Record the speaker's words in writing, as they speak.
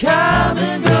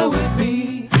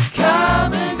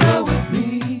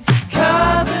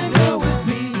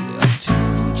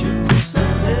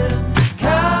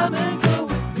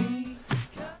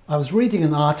reading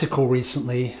an article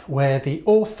recently where the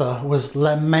author was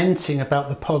lamenting about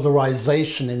the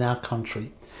polarization in our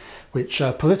country, which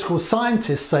political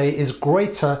scientists say is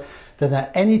greater than at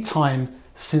any time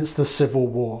since the Civil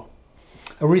War.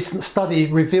 A recent study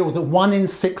revealed that 1 in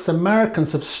 6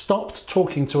 Americans have stopped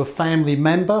talking to a family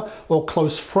member or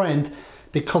close friend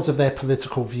because of their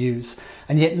political views.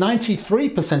 And yet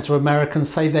 93% of Americans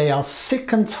say they are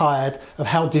sick and tired of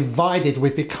how divided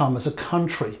we've become as a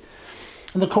country.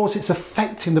 And of course it's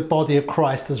affecting the body of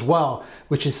Christ as well,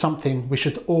 which is something we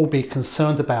should all be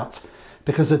concerned about,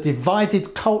 because a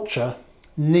divided culture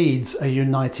needs a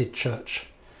united church.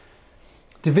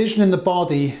 Division in the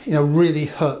body, really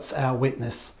hurts our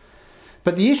witness.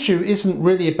 But the issue isn't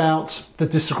really about the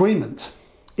disagreement,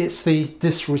 it's the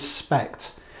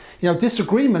disrespect.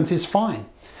 Disagreement is fine.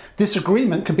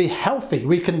 Disagreement can be healthy.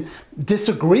 We can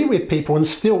disagree with people and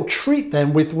still treat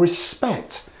them with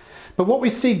respect. But what we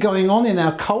see going on in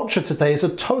our culture today is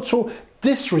a total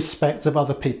disrespect of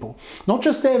other people. Not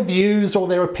just their views or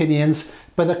their opinions,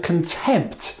 but a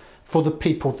contempt for the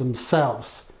people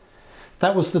themselves.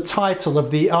 That was the title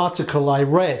of the article I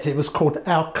read. It was called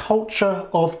Our Culture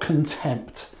of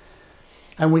Contempt.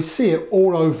 And we see it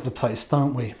all over the place,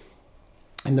 don't we?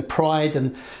 In the pride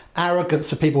and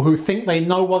arrogance of people who think they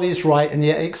know what is right and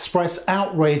yet express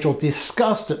outrage or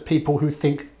disgust at people who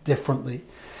think differently.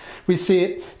 We see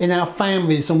it in our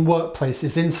families and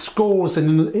workplaces, in schools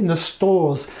and in the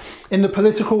stores, in the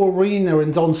political arena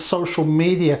and on social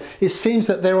media. It seems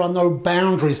that there are no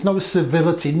boundaries, no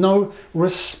civility, no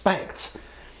respect.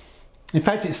 In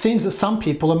fact, it seems that some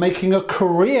people are making a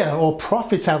career or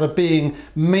profit out of being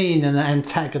mean and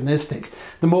antagonistic.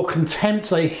 The more contempt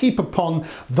they heap upon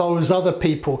those other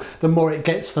people, the more it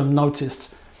gets them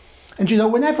noticed. And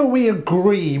whenever we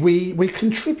agree, we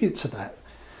contribute to that.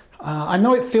 I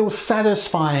know it feels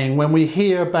satisfying when we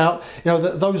hear about,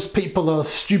 that those people are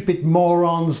stupid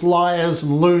morons, liars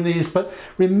and loonies. But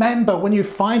remember, when you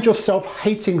find yourself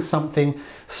hating something,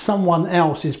 someone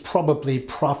else is probably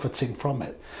profiting from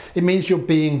it. It means you're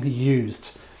being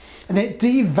used. And it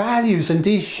devalues and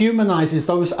dehumanizes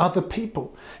those other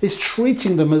people. It's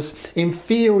treating them as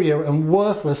inferior and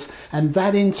worthless, and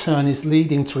that in turn is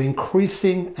leading to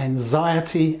increasing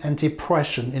anxiety and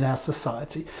depression in our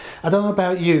society. I don't know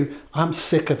about you, I'm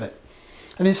sick of it.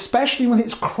 And especially when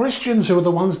it's Christians who are the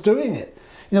ones doing it.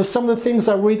 Some of the things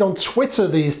I read on Twitter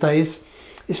these days,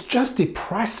 it's just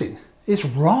depressing. It's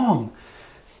wrong.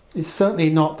 It's certainly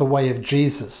not the way of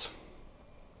Jesus.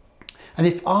 And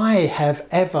if I have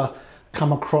ever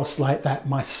come across like that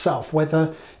myself,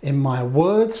 whether in my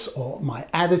words or my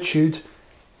attitude,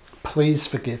 please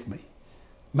forgive me.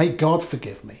 May God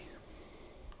forgive me.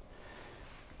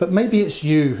 But maybe it's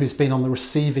you who's been on the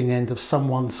receiving end of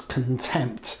someone's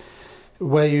contempt,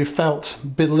 where you felt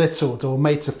belittled or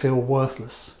made to feel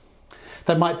worthless.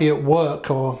 That might be at work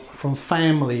or from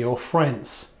family or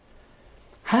friends.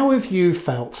 How have you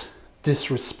felt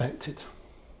disrespected?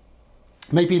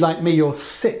 Maybe like me, you're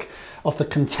sick of the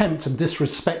contempt and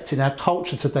disrespect in our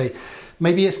culture today.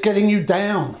 Maybe it's getting you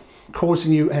down,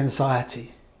 causing you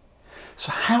anxiety.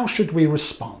 So how should we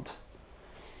respond?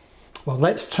 Well,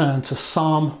 let's turn to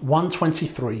Psalm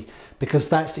 123, because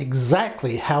that's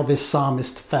exactly how this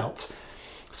psalmist felt.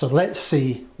 So let's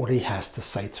see what he has to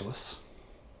say to us.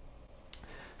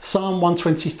 Psalm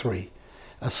 123,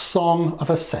 a song of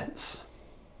ascents.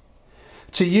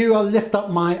 To you I lift up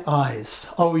my eyes,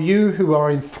 O you who are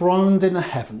enthroned in the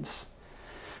heavens.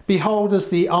 Behold, as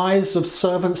the eyes of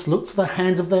servants look to the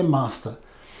hand of their master,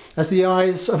 as the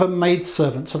eyes of a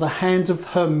maidservant to the hand of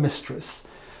her mistress,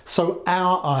 so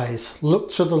our eyes look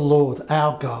to the Lord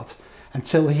our God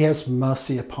until he has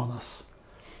mercy upon us.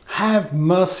 Have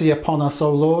mercy upon us,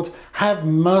 O Lord, have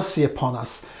mercy upon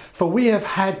us, for we have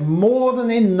had more than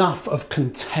enough of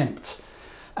contempt.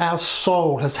 Our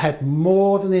soul has had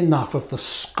more than enough of the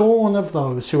scorn of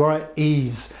those who are at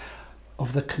ease,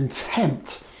 of the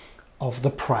contempt of the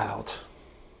proud.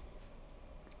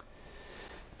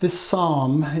 This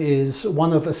psalm is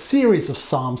one of a series of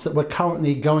psalms that we're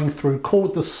currently going through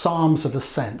called the Psalms of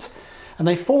Ascent. And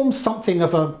they form something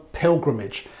of a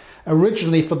pilgrimage,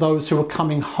 originally for those who are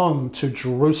coming home to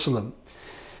Jerusalem.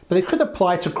 But it could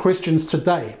apply to Christians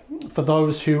today, for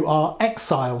those who are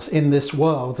exiles in this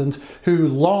world and who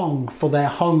long for their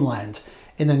homeland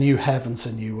in a new heavens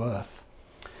and new earth.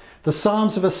 The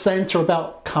Psalms of Ascent are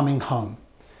about coming home,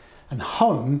 and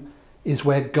home is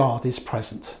where God is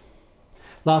present.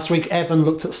 Last week Evan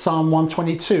looked at Psalm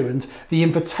 122 and the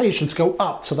invitation to go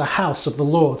up to the house of the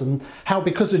Lord, and how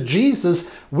because of Jesus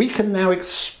we can now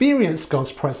experience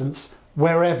God's presence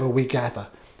wherever we gather.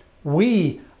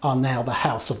 We are now the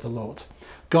house of the Lord.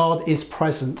 God is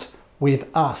present with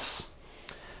us.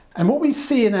 And what we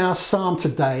see in our psalm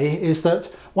today is that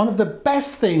one of the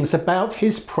best things about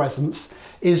his presence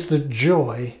is the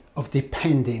joy of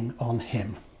depending on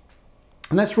him.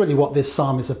 And that's really what this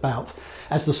psalm is about,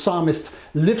 as the psalmist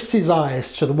lifts his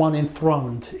eyes to the one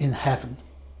enthroned in heaven.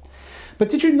 But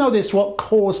did you notice what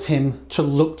caused him to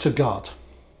look to God?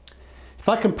 If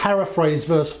I can paraphrase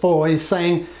verse 4, he's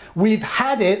saying, we've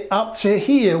had it up to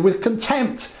here with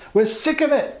contempt. We're sick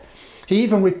of it. He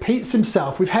even repeats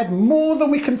himself. We've had more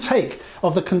than we can take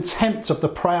of the contempt of the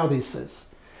proud, he says.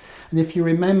 And if you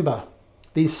remember,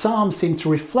 these psalms seem to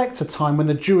reflect a time when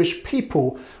the Jewish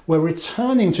people were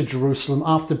returning to Jerusalem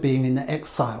after being in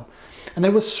exile. And they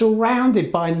were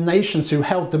surrounded by nations who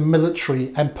held the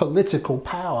military and political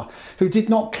power, who did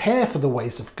not care for the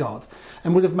ways of God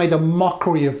and would have made a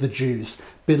mockery of the Jews,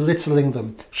 belittling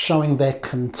them, showing their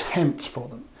contempt for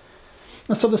them.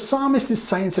 And so the psalmist is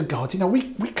saying to God,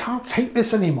 we can't take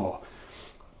this anymore.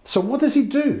 So what does he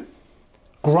do?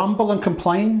 Grumble and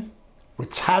complain?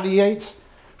 Retaliate?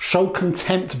 Show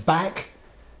contempt back?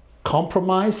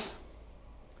 Compromise?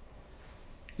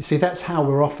 You see, that's how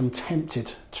we're often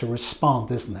tempted to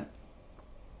respond, isn't it?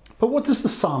 But what does the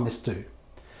psalmist do?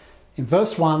 In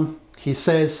verse 1, he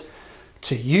says,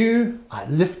 to you I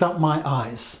lift up my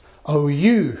eyes, O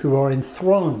you who are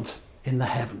enthroned in the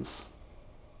heavens.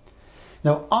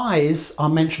 Now, eyes are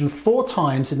mentioned 4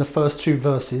 times in the first 2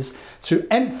 verses to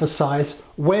emphasize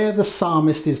where the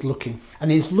psalmist is looking.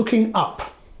 And he's looking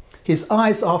up. His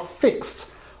eyes are fixed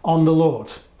on the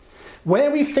Lord.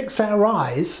 Where we fix our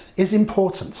eyes is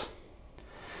important.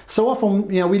 So often,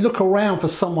 we look around for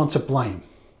someone to blame,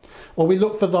 or we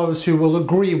look for those who will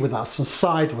agree with us and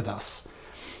side with us.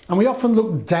 And we often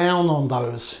look down on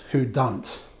those who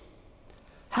don't.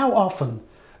 How often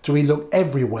do we look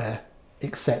everywhere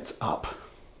except up?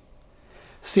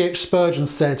 C.H. Spurgeon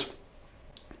said,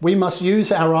 we must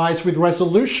use our eyes with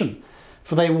resolution,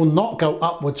 for they will not go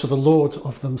upward to the Lord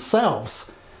of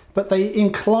themselves, but they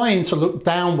incline to look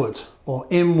downward or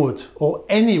inward or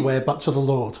anywhere but to the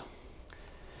Lord.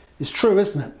 It's true,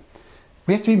 isn't it?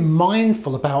 We have to be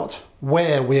mindful about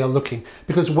where we are looking,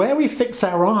 because where we fix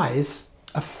our eyes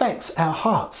affects our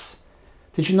hearts.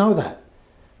 Did you know that?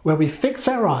 Where we fix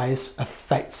our eyes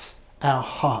affects our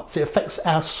hearts. It affects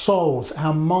our souls,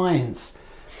 our minds.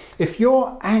 If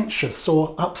you're anxious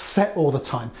or upset all the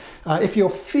time, if you're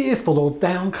fearful or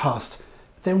downcast,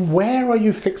 then where are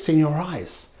you fixing your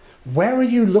eyes? Where are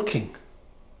you looking?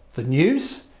 The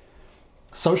news?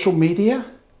 Social media?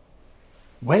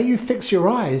 Where you fix your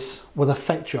eyes will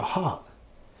affect your heart.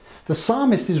 The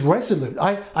psalmist is resolute.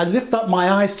 I lift up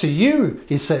my eyes to you,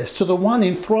 he says, to the one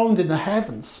enthroned in the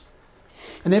heavens.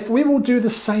 And if we will do the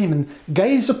same and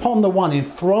gaze upon the one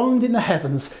enthroned in the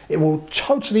heavens, it will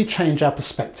totally change our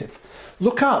perspective.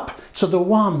 Look up to the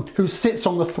one who sits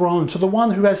on the throne, to the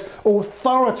one who has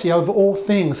authority over all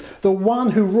things, the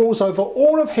one who rules over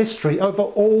all of history, over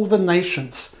all the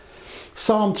nations.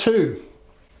 Psalm 2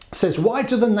 says, why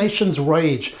do the nations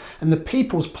rage and the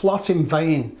peoples plot in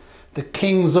vain? The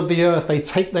kings of the earth, they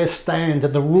take their stand,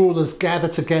 and the rulers gather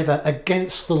together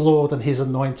against the Lord and his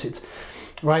anointed.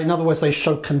 Right? In other words, they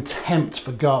show contempt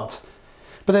for God.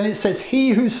 But then it says,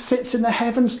 he who sits in the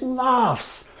heavens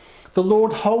laughs. The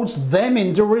Lord holds them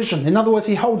in derision. In other words,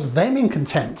 he holds them in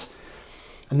contempt.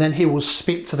 And then he will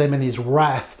speak to them in his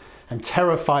wrath and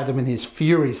terrify them in his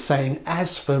fury, saying,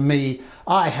 as for me,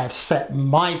 I have set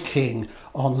my king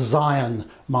on Zion,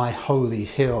 my holy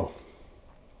hill.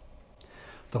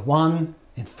 The one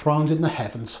enthroned in the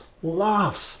heavens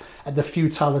laughs at the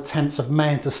futile attempts of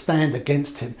man to stand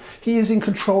against him. He is in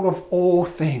control of all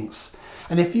things.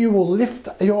 And if you will lift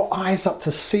your eyes up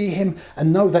to see him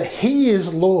and know that he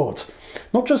is Lord,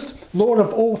 not just Lord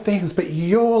of all things, but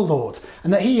your Lord,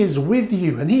 and that he is with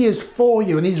you and he is for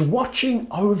you and he's watching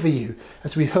over you,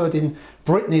 as we heard in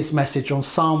Brittany's message on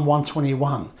Psalm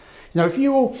 121. If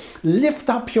you will lift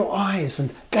up your eyes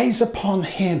and gaze upon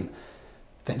him,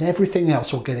 then everything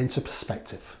else will get into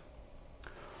perspective.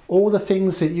 All the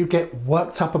things that you get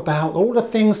worked up about, all the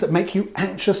things that make you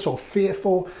anxious or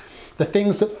fearful, the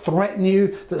things that threaten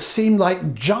you, that seem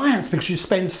like giants because you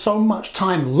spend so much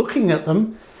time looking at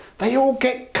them, they all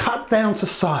get cut down to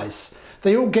size.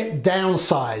 They all get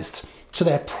downsized to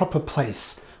their proper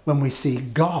place when we see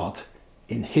God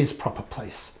in his proper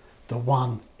place, the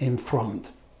one enthroned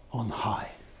on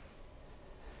high.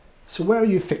 So where are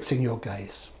you fixing your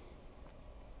gaze?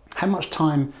 How much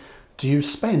time do you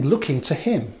spend looking to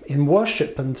him in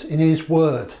worship and in his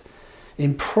word,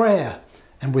 in prayer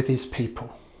and with his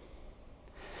people?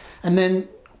 And then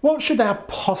what should our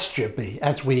posture be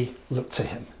as we look to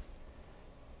him?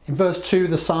 In verse 2,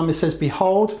 the psalmist says,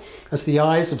 "Behold, as the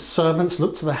eyes of servants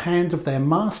look to the hand of their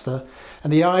master,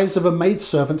 and the eyes of a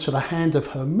maidservant to the hand of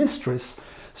her mistress,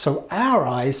 so our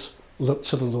eyes look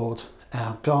to the Lord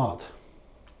our God."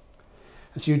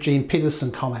 As Eugene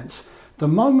Peterson comments, the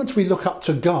moment we look up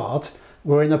to God,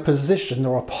 we're in a position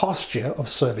or a posture of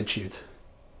servitude.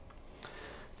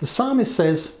 The psalmist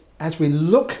says, as we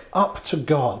look up to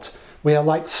God, we are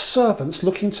like servants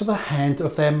looking to the hand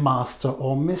of their master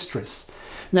or mistress.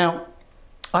 Now,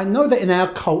 I know that in our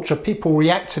culture, people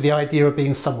react to the idea of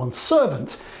being someone's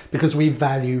servant because we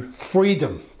value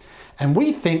freedom. And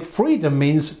we think freedom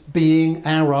means being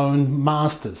our own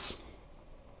masters.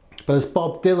 But as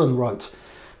Bob Dylan wrote,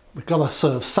 we've got to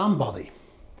serve somebody.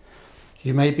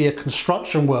 You may be a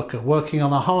construction worker working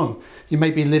on a home. You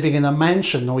may be living in a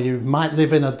mansion, or you might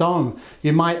live in a dome.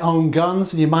 You might own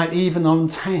guns, and you might even own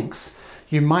tanks.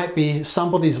 You might be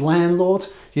somebody's landlord.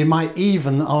 You might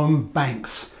even own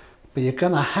banks. But you're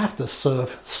going to have to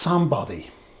serve somebody.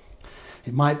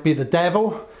 It might be the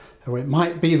devil, or it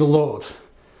might be the Lord.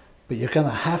 But you're going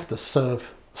to have to serve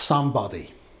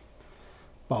somebody.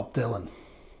 Bob Dylan.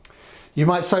 You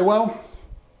might say, well,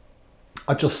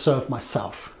 I just serve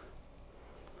myself.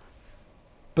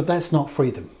 But that's not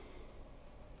freedom.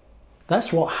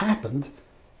 That's what happened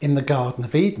in the Garden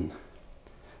of Eden,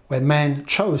 where man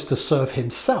chose to serve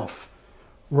himself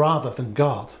rather than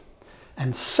God.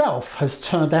 And self has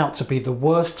turned out to be the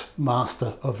worst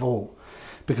master of all,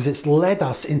 because it's led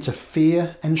us into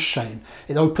fear and shame.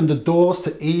 It opened the doors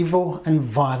to evil and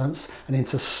violence and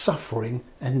into suffering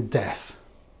and death.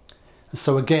 And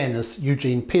so again, as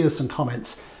Eugene Peterson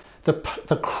comments,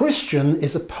 the Christian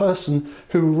is a person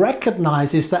who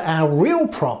recognizes that our real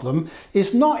problem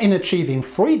is not in achieving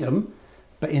freedom,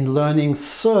 but in learning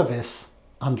service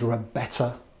under a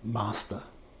better master.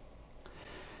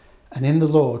 And in the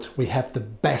Lord, we have the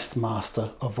best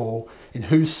master of all, in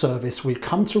whose service we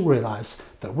come to realize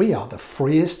that we are the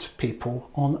freest people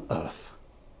on earth.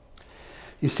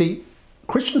 You see,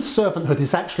 Christian servanthood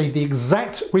is actually the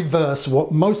exact reverse of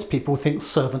what most people think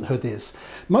servanthood is.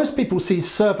 Most people see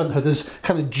servanthood as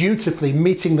kind of dutifully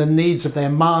meeting the needs of their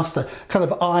master, kind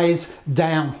of eyes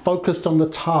down, focused on the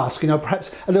task,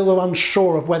 perhaps a little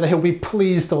unsure of whether he'll be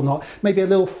pleased or not, maybe a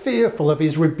little fearful of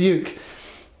his rebuke.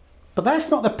 But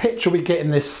that's not the picture we get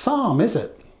in this psalm, is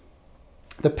it?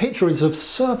 The picture is of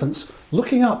servants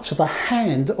looking up to the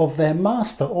hand of their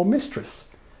master or mistress.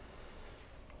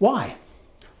 Why?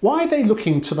 Why are they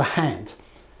looking to the hand?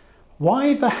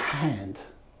 Why the hand?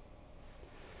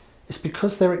 It's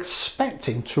because they're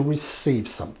expecting to receive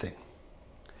something.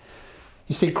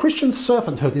 You see, Christian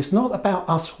servanthood is not about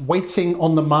us waiting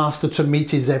on the master to meet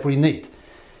his every need.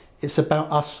 It's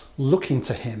about us looking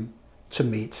to him to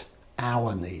meet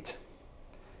our need.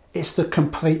 It's the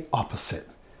complete opposite.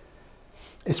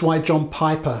 It's why John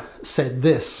Piper said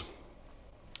this.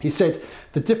 He said,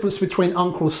 the difference between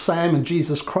Uncle Sam and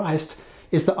Jesus Christ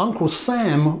is that Uncle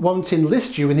Sam won't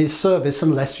enlist you in his service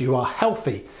unless you are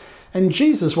healthy, and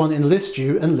Jesus won't enlist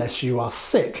you unless you are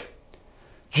sick.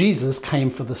 Jesus came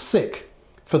for the sick,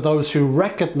 for those who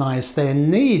recognize their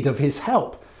need of his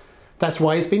help. That's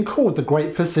why he's been called the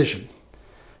great physician.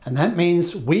 And that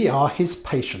means we are his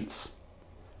patients.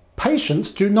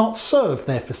 Patients do not serve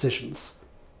their physicians.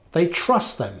 They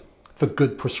trust them for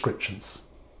good prescriptions.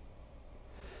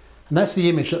 And that's the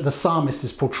image that the psalmist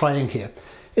is portraying here.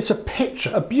 It's a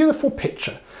picture, a beautiful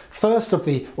picture, first of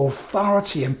the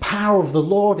authority and power of the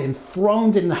Lord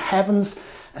enthroned in the heavens,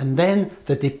 and then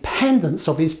the dependence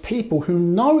of his people who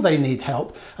know they need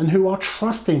help and who are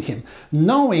trusting him,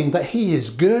 knowing that he is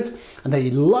good and that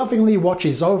he lovingly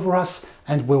watches over us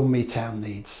and will meet our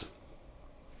needs.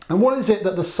 And what is it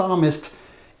that the psalmist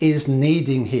is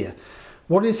needing here?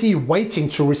 What is he waiting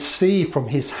to receive from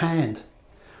his hand?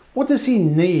 What does he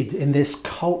need in this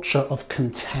culture of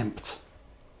contempt?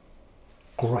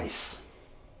 Grace.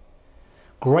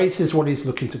 Grace is what he's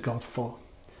looking to God for.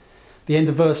 The end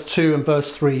of verse 2 and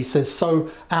verse 3 says, so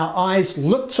our eyes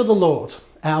look to the Lord,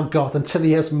 our God, until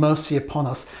he has mercy upon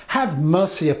us. Have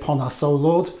mercy upon us, O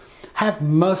Lord. Have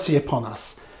mercy upon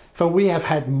us, for we have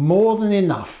had more than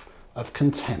enough of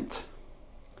contempt.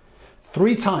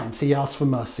 3 times he asks for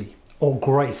mercy or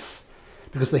grace,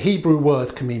 because the Hebrew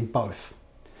word can mean both.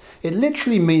 It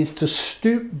literally means to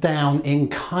stoop down in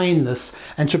kindness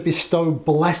and to bestow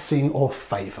blessing or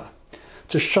favour,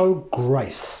 to show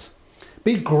grace.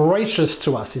 Be gracious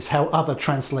to us is how other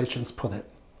translations put it.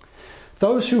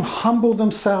 Those who humble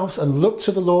themselves and look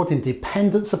to the Lord in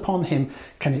dependence upon him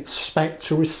can expect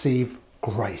to receive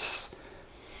grace.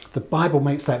 The Bible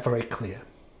makes that very clear.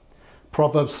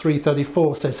 Proverbs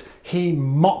 3:34 says, he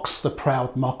mocks the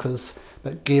proud mockers,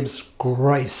 but gives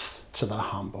grace to the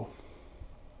humble.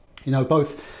 You know,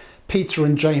 both Peter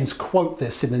and James quote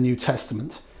this in the New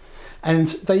Testament, and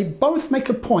they both make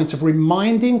a point of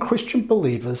reminding Christian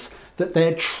believers that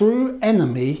their true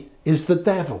enemy is the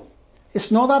devil.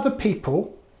 It's not other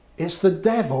people, it's the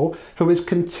devil who is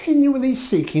continually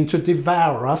seeking to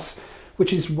devour us,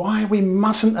 which is why we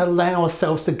mustn't allow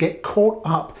ourselves to get caught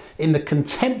up in the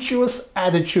contemptuous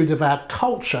attitude of our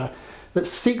culture that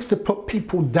seeks to put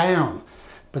people down,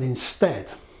 but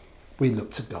instead we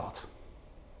look to God.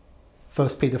 1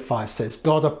 Peter 5 says,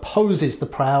 God opposes the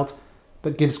proud,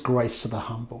 but gives grace to the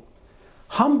humble.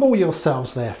 Humble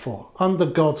yourselves, therefore, under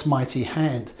God's mighty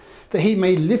hand, that he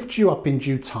may lift you up in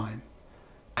due time.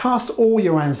 Cast all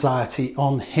your anxiety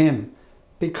on him,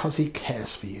 because he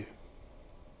cares for you.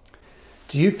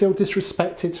 Do you feel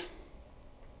disrespected?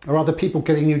 Are other people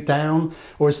getting you down?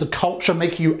 Or is the culture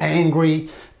making you angry,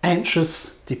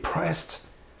 anxious, depressed?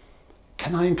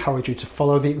 Can I encourage you to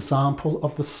follow the example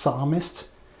of the psalmist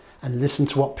and listen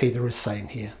to what Peter is saying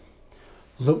here?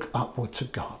 Look upward to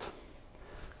God.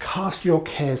 Cast your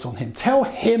cares on him. Tell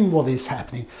him what is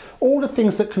happening, all the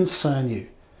things that concern you,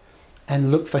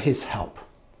 and look for his help.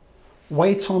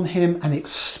 Wait on him and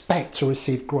expect to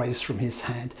receive grace from his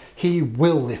hand. He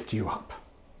will lift you up.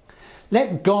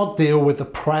 Let God deal with the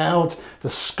proud, the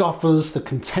scoffers, the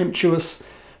contemptuous,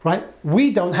 right?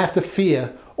 We don't have to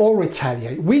fear or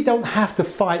retaliate. We don't have to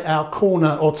fight our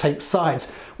corner or take sides.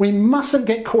 We mustn't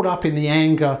get caught up in the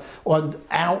anger or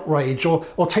outrage or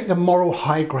take the moral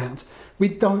high ground. We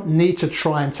don't need to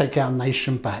try and take our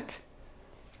nation back.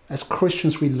 As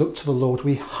Christians, we look to the Lord.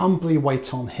 We humbly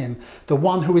wait on him, the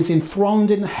one who is enthroned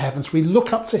in the heavens. We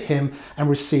look up to him and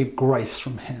receive grace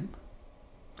from him.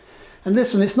 And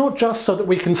listen, it's not just so that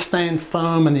we can stand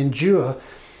firm and endure.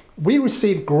 We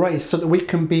receive grace so that we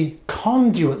can be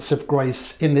conduits of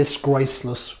grace in this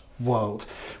graceless world.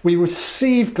 We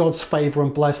receive God's favour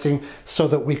and blessing so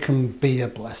that we can be a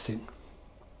blessing.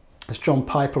 As John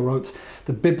Piper wrote,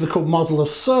 the biblical model of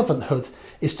servanthood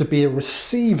is to be a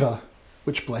receiver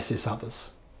which blesses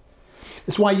others.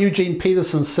 It's why Eugene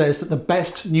Peterson says that the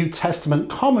best New Testament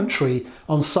commentary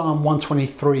on Psalm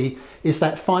 123 is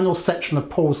that final section of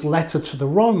Paul's letter to the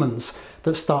Romans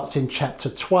that starts in chapter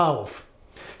 12.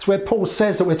 It's where Paul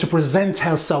says that we're to present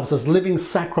ourselves as living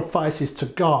sacrifices to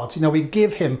God. You know, we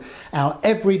give him our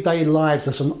everyday lives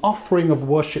as an offering of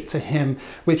worship to him,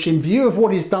 which in view of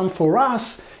what he's done for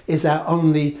us is our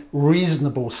only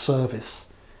reasonable service.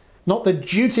 Not the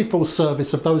dutiful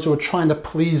service of those who are trying to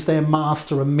please their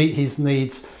master and meet his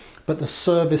needs, but the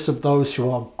service of those who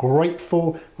are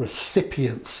grateful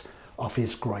recipients of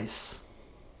his grace.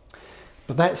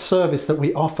 But that service that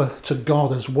we offer to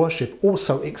God as worship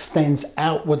also extends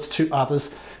outwards to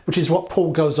others, which is what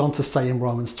Paul goes on to say in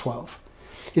Romans 12.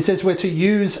 He says we're to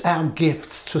use our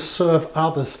gifts to serve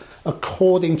others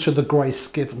according to the grace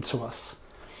given to us.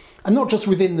 And not just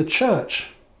within the church,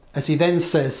 as he then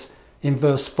says in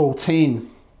verse 14,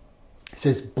 he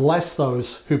says, bless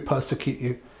those who persecute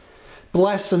you.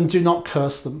 Bless and do not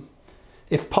curse them.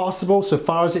 If possible, so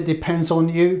far as it depends on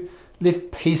you,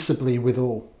 live peaceably with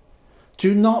all.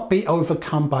 Do not be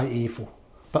overcome by evil,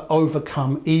 but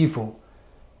overcome evil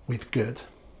with good.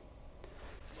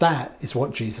 That is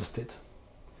what Jesus did.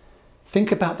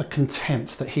 Think about the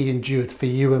contempt that he endured for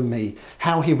you and me,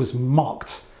 how he was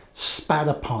mocked, spat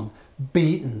upon,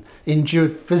 beaten,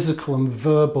 endured physical and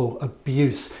verbal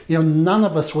abuse. You know, none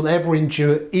of us will ever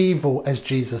endure evil as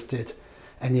Jesus did,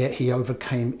 and yet he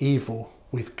overcame evil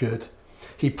with good.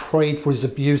 He prayed for his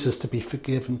abusers to be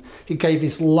forgiven. He gave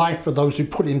his life for those who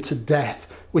put him to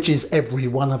death, which is every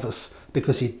one of us,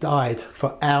 because he died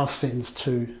for our sins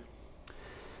too.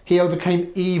 He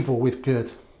overcame evil with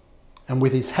good, and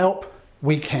with his help,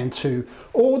 we can too.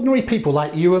 Ordinary people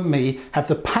like you and me have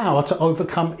the power to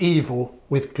overcome evil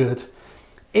with good.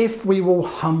 If we will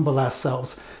humble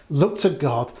ourselves, look to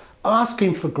God, ask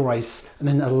him for grace, and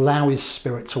then allow his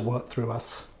Spirit to work through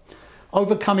us.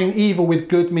 Overcoming evil with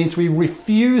good means we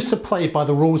refuse to play by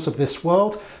the rules of this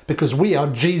world, because we are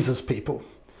Jesus people.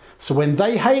 So when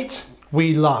they hate,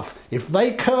 we love. If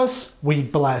they curse, we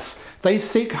bless. They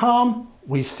seek harm,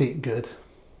 we seek good.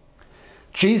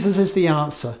 Jesus is the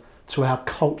answer to our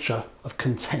culture of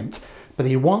contempt, but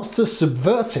he wants to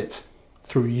subvert it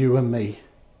through you and me.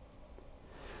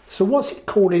 So what's he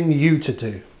calling you to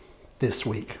do this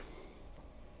week?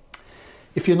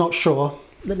 If you're not sure,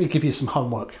 let me give you some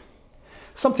homework.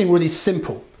 Something really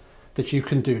simple that you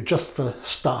can do just for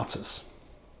starters.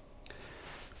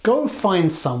 Go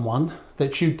find someone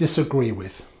that you disagree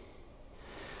with.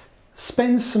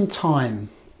 Spend some time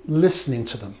listening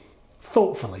to them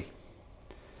thoughtfully,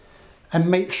 and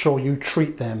make sure you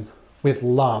treat them with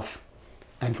love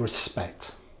and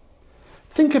respect.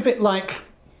 Think of it like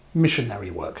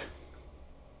missionary work.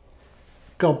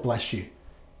 God bless you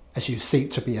as you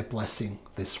seek to be a blessing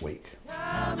this week.